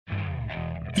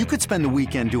You could spend the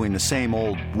weekend doing the same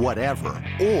old whatever,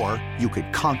 or you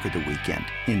could conquer the weekend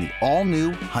in the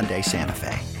all-new Hyundai Santa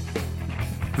Fe.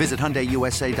 Visit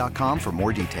HyundaiUSA.com for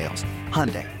more details.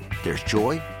 Hyundai, there's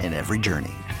joy in every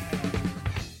journey.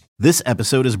 This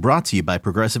episode is brought to you by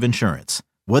Progressive Insurance.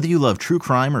 Whether you love true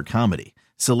crime or comedy,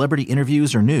 celebrity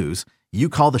interviews or news, you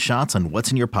call the shots on what's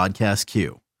in your podcast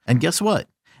queue. And guess what?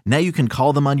 Now you can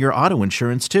call them on your auto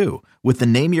insurance too with the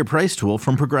Name Your Price tool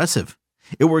from Progressive.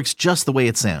 It works just the way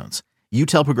it sounds. You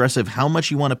tell Progressive how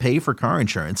much you want to pay for car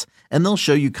insurance, and they'll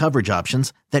show you coverage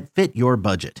options that fit your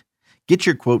budget. Get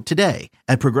your quote today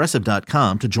at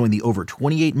Progressive.com to join the over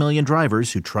 28 million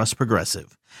drivers who trust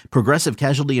Progressive. Progressive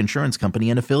Casualty Insurance Company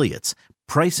and Affiliates.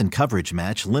 Price and coverage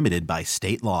match limited by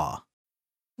state law.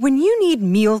 When you need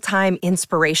mealtime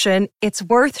inspiration, it's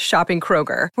worth shopping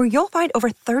Kroger, where you'll find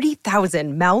over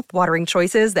 30,000 mouth-watering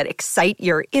choices that excite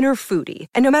your inner foodie.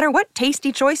 And no matter what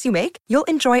tasty choice you make, you'll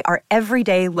enjoy our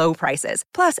everyday low prices,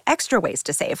 plus extra ways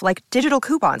to save, like digital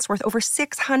coupons worth over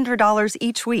 $600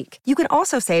 each week. You can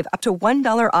also save up to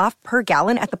 $1 off per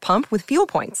gallon at the pump with fuel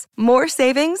points. More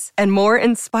savings and more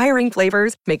inspiring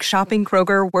flavors make shopping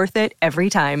Kroger worth it every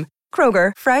time.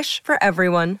 Kroger, fresh for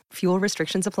everyone. Fuel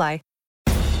restrictions apply.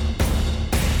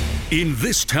 In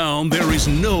this town, there is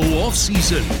no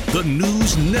off-season. The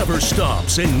news never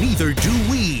stops, and neither do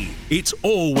we. It's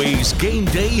always game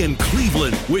day in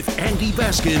Cleveland with Andy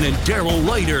Baskin and Daryl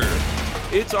Leiter.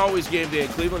 It's always game day in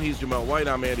Cleveland. He's Jamel White.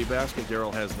 I'm Andy Baskin.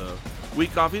 Daryl has the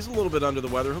week off. He's a little bit under the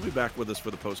weather. He'll be back with us for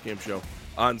the post-game show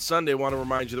on Sunday. I want to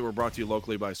remind you that we're brought to you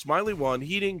locally by Smiley One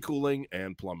Heating, Cooling,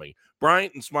 and Plumbing.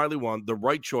 Bryant and Smiley One, the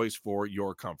right choice for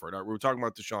your comfort. We were talking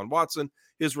about Deshaun Watson,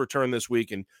 his return this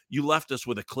week, and you left us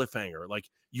with a cliffhanger. Like,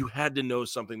 you had to know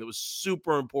something that was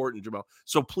super important, Jamel.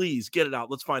 So please get it out.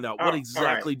 Let's find out. What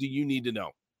exactly do you need to know?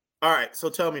 All right, so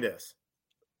tell me this.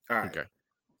 All right. Okay.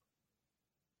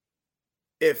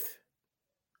 If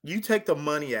you take the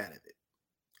money out of it,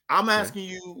 I'm asking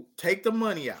you, take the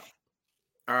money out.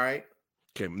 All right?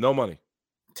 Okay, no money.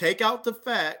 Take out the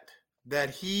fact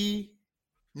that he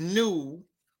knew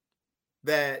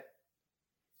that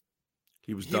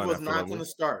he was not going to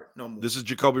start no more. This is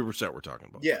Jacoby Brissett we're talking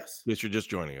about. Yes. Yes, you're just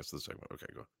joining us this segment. Okay,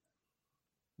 go.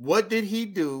 What did he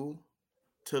do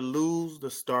to lose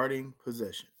the starting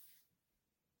position?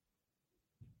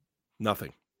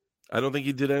 Nothing. I don't think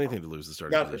he did anything to lose the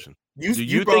starting position. Do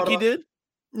you think he did?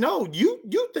 No, you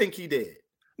think he did.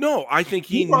 No, I think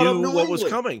he knew what was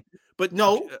coming. But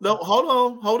no,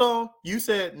 hold on. You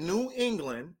said New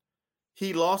England.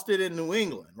 He lost it in New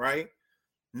England, right?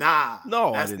 Nah.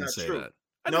 No, that's I didn't not say true. that.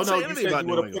 You said you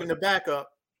would have put in the backup.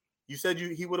 You said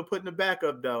he would have put in the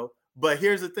backup, though. But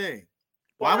here's the thing.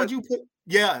 Why would you put –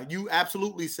 yeah, you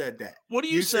absolutely said that. What are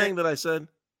you saying that I said?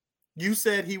 You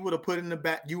said he would have put in the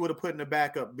back – you would have put in the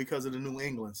backup because of the New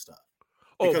England stuff.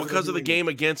 Because of the game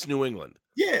against New England.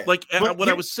 Yeah. Like, what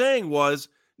I was saying was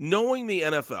knowing the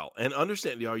NFL and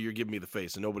understanding – you're giving me the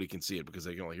face and nobody can see it because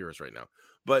they can only hear us right now.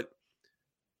 But –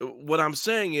 what I'm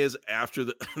saying is after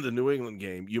the New England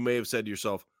game, you may have said to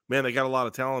yourself, man, they got a lot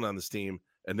of talent on this team,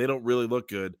 and they don't really look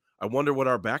good. I wonder what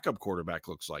our backup quarterback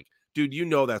looks like. Dude, you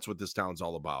know that's what this town's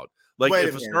all about. Like,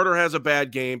 if a starter has a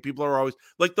bad game, people are always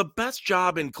 – like, the best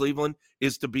job in Cleveland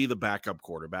is to be the backup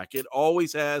quarterback. It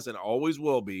always has and always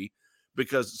will be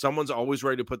because someone's always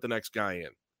ready to put the next guy in.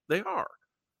 They are.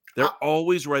 They're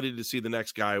always ready to see the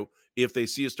next guy if they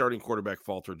see a starting quarterback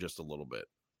falter just a little bit.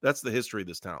 That's the history of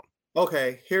this town.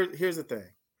 Okay, here's the thing.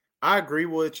 I agree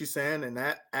with what you're saying in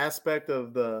that aspect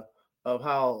of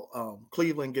how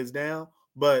Cleveland gets down,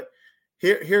 but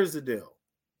here's the deal.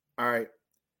 All right,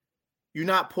 you're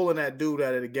not pulling that dude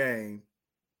out of the game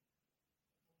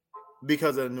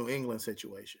because of the New England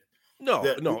situation. No,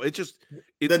 it's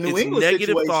England negative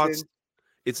situation, thoughts.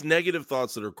 It's negative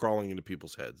thoughts that are crawling into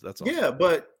people's heads. That's all. Yeah,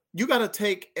 but you got to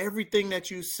take everything that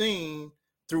you've seen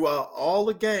throughout all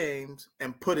the games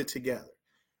and put it together.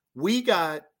 We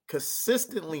got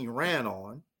consistently ran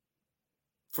on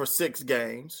for 6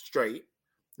 games straight,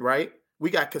 right? We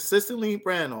got consistently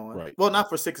ran on. Right. Well, not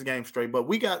for 6 games straight, but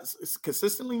we got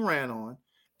consistently ran on.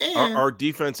 And our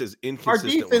defense is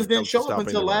inconsistent. Our defense didn't show up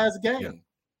until last game. Yeah.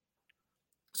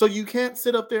 So you can't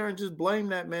sit up there and just blame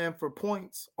that man for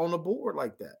points on the board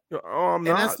like that. Oh, I'm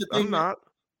not. I'm not.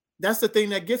 That's the thing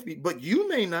that gets me. But you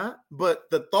may not. But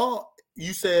the thought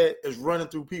you said is running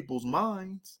through people's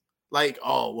minds. Like,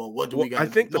 oh, well, what do we got? I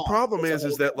think the problem is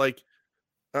that, like,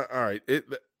 all right,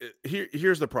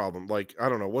 here's the problem. Like, I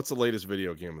don't know. What's the latest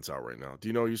video game that's out right now? Do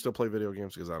you know you still play video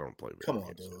games? Because I don't play video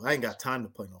games. Come on, dude. I ain't got time to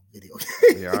play no video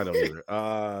games. Yeah, I don't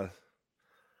either.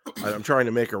 I'm trying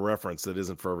to make a reference that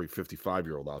isn't for every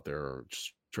 55-year-old out there or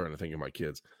just trying to think of my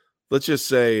kids. let's just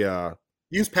say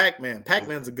use Pac-Man.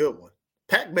 Pac-Man's a good one.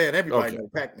 Pac-Man, everybody knows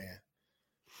Pac-Man.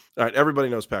 All right, everybody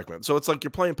knows Pac-Man. So it's like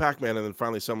you're playing Pac-Man, and then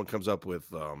finally someone comes up with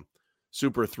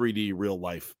Super 3D Real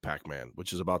Life Pac-Man,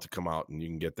 which is about to come out, and you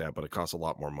can get that, but it costs a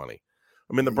lot more money.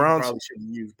 I mean, the Browns probably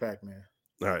shouldn't use Pac-Man.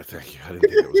 All right, thank you. I didn't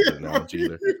think that was a good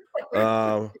analogy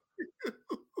either.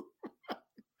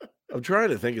 I'm trying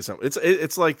to think of something.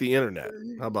 It's like the internet.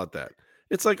 How about that?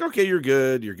 It's like, okay, you're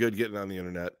good getting on the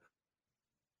internet.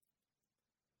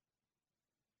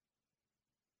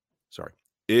 Sorry.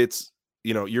 It's,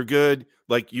 you're good.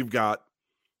 Like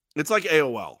it's like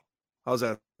AOL. How's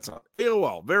that sound?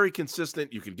 AOL, very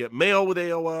consistent. You could get mail with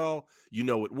AOL.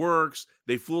 It works.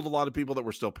 They fooled a lot of people that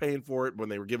were still paying for it when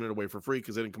they were giving it away for free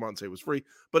because they didn't come out and say it was free.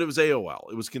 But it was AOL.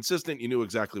 It was consistent. You knew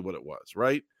exactly what it was,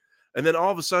 right? And then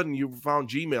all of a sudden you found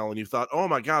Gmail and you thought, oh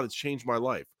my God, it's changed my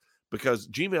life. Because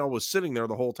Gmail was sitting there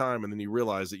the whole time, and then you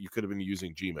realized that you could have been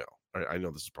using Gmail. I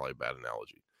know this is probably a bad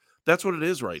analogy. That's what it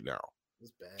is right now.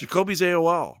 Jacoby's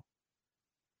AOL.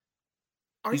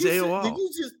 He's AOL. Did you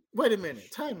just wait a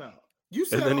minute? Time out. You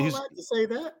said all that to say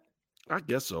that? I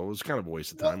guess so. It was kind of a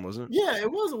waste of time, wasn't it? Yeah, it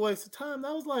was a waste of time.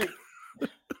 That was like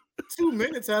 2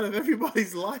 minutes out of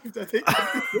everybody's life that they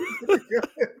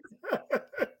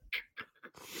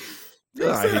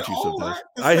I hate you sometimes.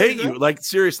 I hate you. Like,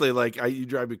 seriously, you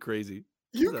drive me crazy.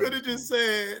 You could have just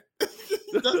said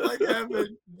that's like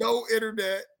having no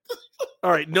internet.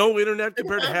 All right, no internet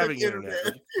compared to having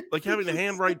internet. Like having to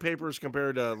handwrite papers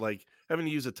compared to like having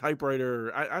to use a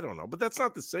typewriter. I don't know, but that's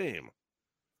not the same.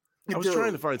 I was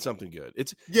trying to find something good.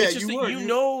 It's just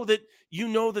that you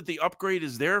know that the upgrade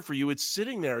is there for you. It's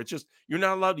sitting there. It's just you're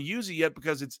not allowed to use it yet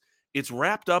because it's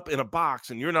wrapped up in a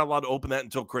box and you're not allowed to open that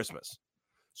until Christmas.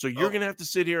 So you're going to have to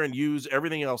sit here and use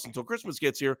everything else until Christmas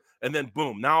gets here. And then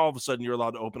boom, now all of a sudden you're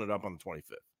allowed to open it up on the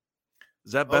 25th.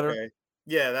 Is that better? Okay.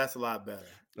 Yeah, that's a lot better.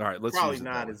 All right, let's probably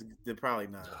not as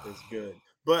good.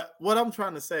 But what I'm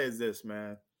trying to say is this,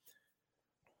 man.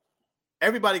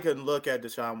 Everybody can look at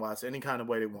Deshaun Watson any kind of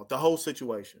way they want. The whole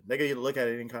situation. They can look at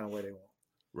it any kind of way they want.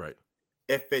 Right.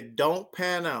 If it don't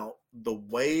pan out the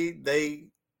way they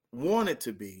want it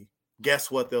to be,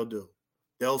 guess what they'll do?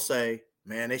 They'll say,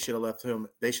 man, they should have left him.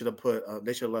 They should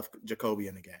have left Jacoby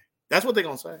in the game. That's what they're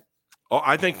going to say. Oh,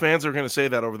 I think fans are going to say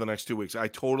that over the next 2 weeks. I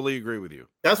totally agree with you.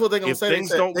 That's what they're going to say. Things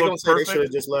don't look perfect, they should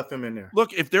have just left him in there.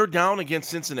 Look, if they're down against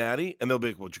Cincinnati, and they'll be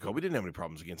like, well, Jacoby didn't have any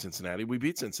problems against Cincinnati. We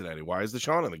beat Cincinnati. Why is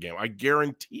Deshaun in the game? I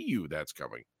guarantee you that's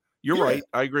coming. You're right.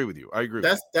 I agree with you.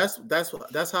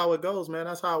 That's how it goes, man.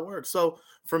 That's how it works. So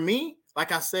for me,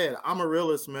 like I said, I'm a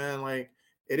realist, man. Like,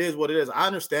 it is what it is. I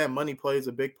understand money plays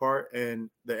a big part in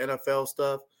the NFL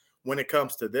stuff when it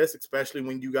comes to this, especially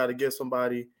when you got to give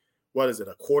somebody, what is it,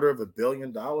 $250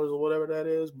 million or whatever that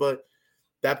is. But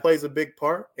that plays a big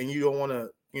part, and you don't want to,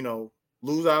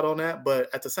 lose out on that.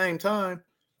 But at the same time,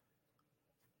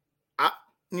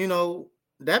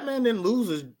 that man didn't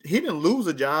lose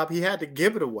a job. He had to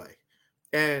give it away.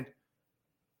 And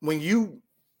when you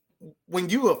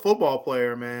a football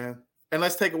player, man, and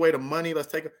let's take away the money,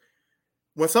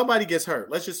 when somebody gets hurt,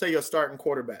 let's just say you're starting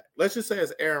quarterback. Let's just say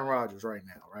it's Aaron Rodgers right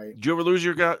now, right? Did you ever lose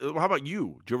your guy? How about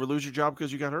you? Did you ever lose your job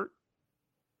because you got hurt?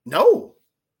 No,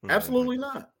 absolutely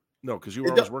not. No, because you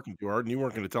were always working too hard, and you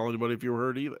weren't going to tell anybody if you were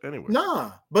hurt either. Anyway.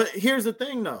 Nah, but here's the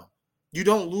thing, though. You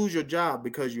don't lose your job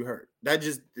because you hurt.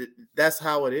 That's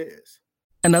how it is.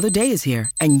 Another day is here,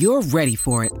 and you're ready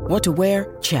for it. What to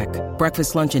wear? Check.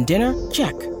 Breakfast, lunch, and dinner?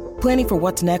 Check. Planning for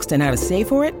what's next and how to save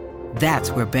for it?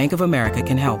 That's where Bank of America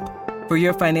can help. For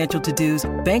your financial to-dos,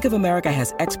 Bank of America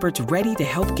has experts ready to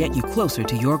help get you closer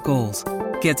to your goals.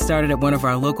 Get started at one of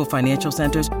our local financial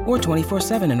centers or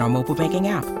 24/7 in our mobile banking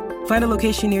app. Find a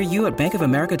location near you at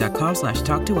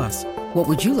bankofamerica.com/talktous. What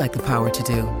would you like the power to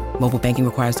do? Mobile banking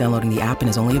requires downloading the app and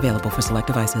is only available for select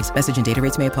devices. Message and data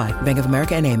rates may apply. Bank of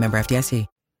America NA, member FDIC.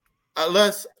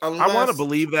 Unless I want to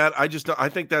believe that. I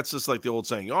think that's just like the old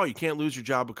saying, oh, you can't lose your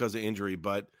job because of injury.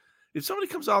 But if somebody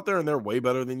comes out there and they're way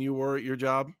better than you were at your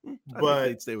job,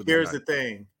 but here's the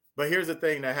thing. But here's the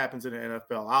thing that happens in the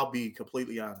NFL. I'll be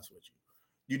completely honest with you.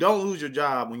 You don't lose your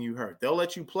job when you hurt. They'll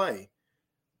let you play.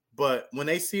 But when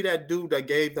they see that dude that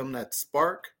gave them that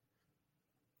spark,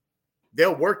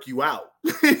 they'll work you out.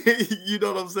 You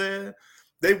know what I'm saying?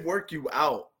 They work you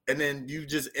out. And then you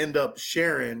just end up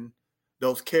sharing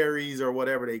those carries or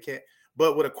whatever they can.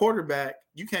 But with a quarterback,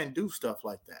 you can't do stuff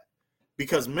like that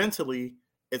because mentally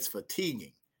it's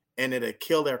fatiguing and it'll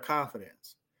kill their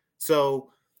confidence.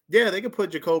 So, yeah, they can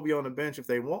put Jacoby on the bench if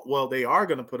they want. Well, they are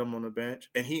going to put him on the bench,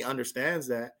 and he understands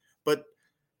that. But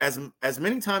as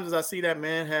many times as I see that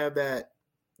man have that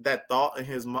thought in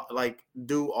his, like,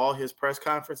 do all his press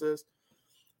conferences,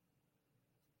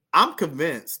 I'm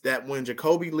convinced that when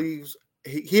Jacoby leaves,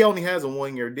 he only has a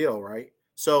 1-year deal, right?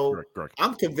 So Correct.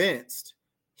 I'm convinced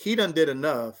he done did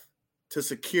enough to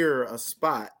secure a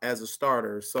spot as a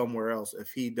starter somewhere else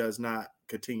if he does not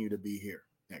continue to be here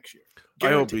next year.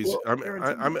 I hope he's.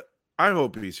 I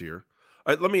hope he's here.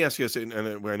 Let me ask you this, and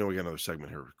I know we got another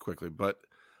segment here quickly, but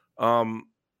what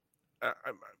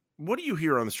do you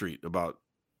hear on the street about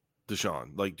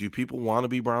Deshaun? Like, do people want to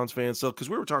be Browns fans still?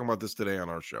 Because we were talking about this today on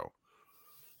our show,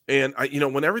 and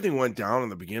when everything went down in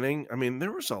the beginning, I mean,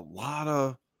 there was a lot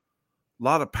of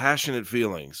passionate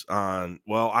feelings on,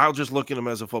 well, I'll just look at him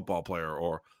as a football player,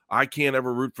 or I can't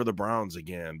ever root for the Browns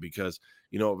again because,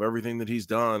 of everything that he's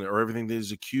done or everything that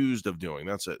he's accused of doing.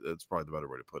 That's it. That's probably the better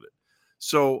way to put it.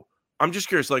 So I'm just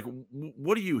curious, like,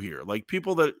 what do you hear? Like,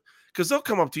 people that, because they'll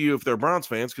come up to you if they're Browns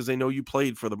fans because they know you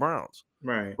played for the Browns.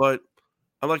 Right. But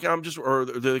or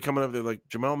they're coming up, they're like,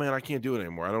 Jamel, man, I can't do it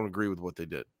anymore. I don't agree with what they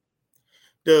did.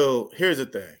 Dude, here's the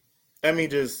thing. Let me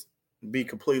just be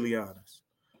completely honest.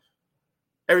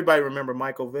 Everybody remember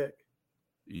Michael Vick?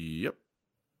 Yep.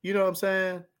 You know what I'm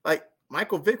saying? Like,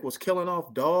 Michael Vick was killing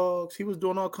off dogs. He was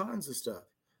doing all kinds of stuff.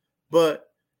 But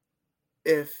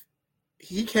if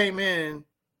he came in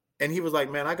and he was like,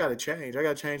 man, I got to change. I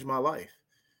got to change my life.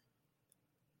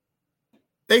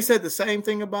 They said the same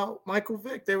thing about Michael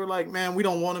Vick. They were like, man, we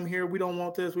don't want him here. We don't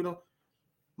want this.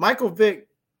 Michael Vick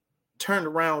turned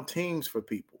around teams for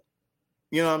people.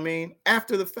 You know what I mean?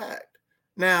 After the fact.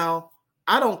 Now,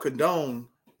 I don't condone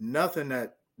nothing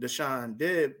that Deshaun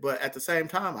did, but at the same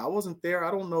time, I wasn't there.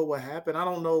 I don't know what happened. I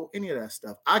don't know any of that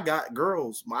stuff. I got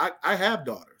girls. I have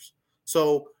daughters.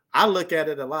 So I look at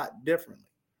it a lot differently.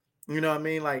 You know what I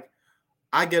mean? Like,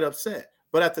 I get upset.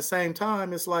 But at the same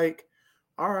time, it's like,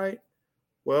 all right,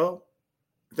 well,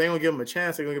 if they don't give him a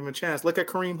chance, they're going to give him a chance. Look at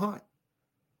Kareem Hunt.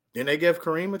 Didn't they give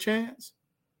Kareem a chance?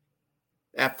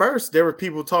 At first, there were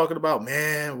people talking about,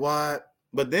 man, what?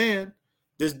 But then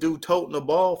this dude toting the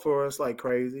ball for us like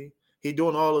crazy. He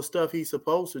doing all the stuff he's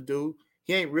supposed to do.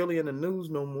 He ain't really in the news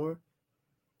no more.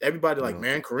 Everybody like,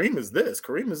 man, Kareem is this.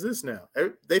 Kareem is this now.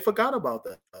 They forgot about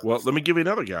that. Well, let me give you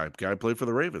another guy. Guy played for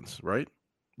the Ravens, right?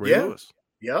 Ray Lewis.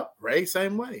 Yep. Ray,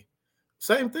 same way.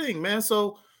 Same thing, man.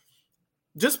 So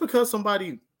just because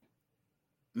somebody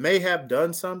may have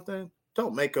done something,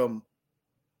 don't make them.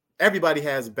 Everybody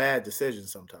has bad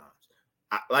decisions sometimes.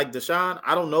 Like Deshaun,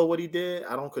 I don't know what he did.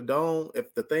 I don't condone.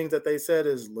 If the things that they said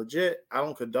is legit, I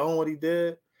don't condone what he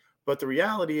did. But the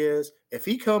reality is, if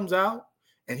he comes out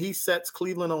and he sets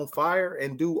Cleveland on fire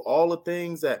and do all the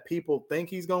things that people think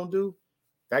he's going to do,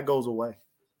 that goes away.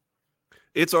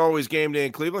 It's always game day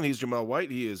in Cleveland. He's Jamel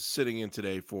White. He is sitting in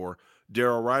today for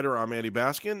Daryl Ryder. I'm Andy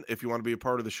Baskin. If you want to be a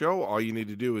part of the show, all you need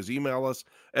to do is email us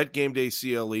at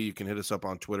GameDayCLE. You can hit us up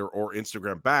on Twitter or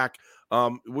Instagram back.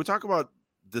 We'll talk about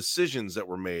decisions that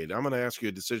were made. I'm going to ask you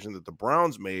a decision that the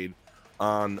Browns made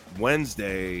on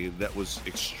Wednesday that was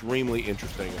extremely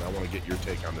interesting, and I want to get your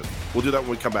take on this. We'll do that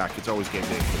when we come back. It's always game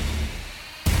day in Cleveland.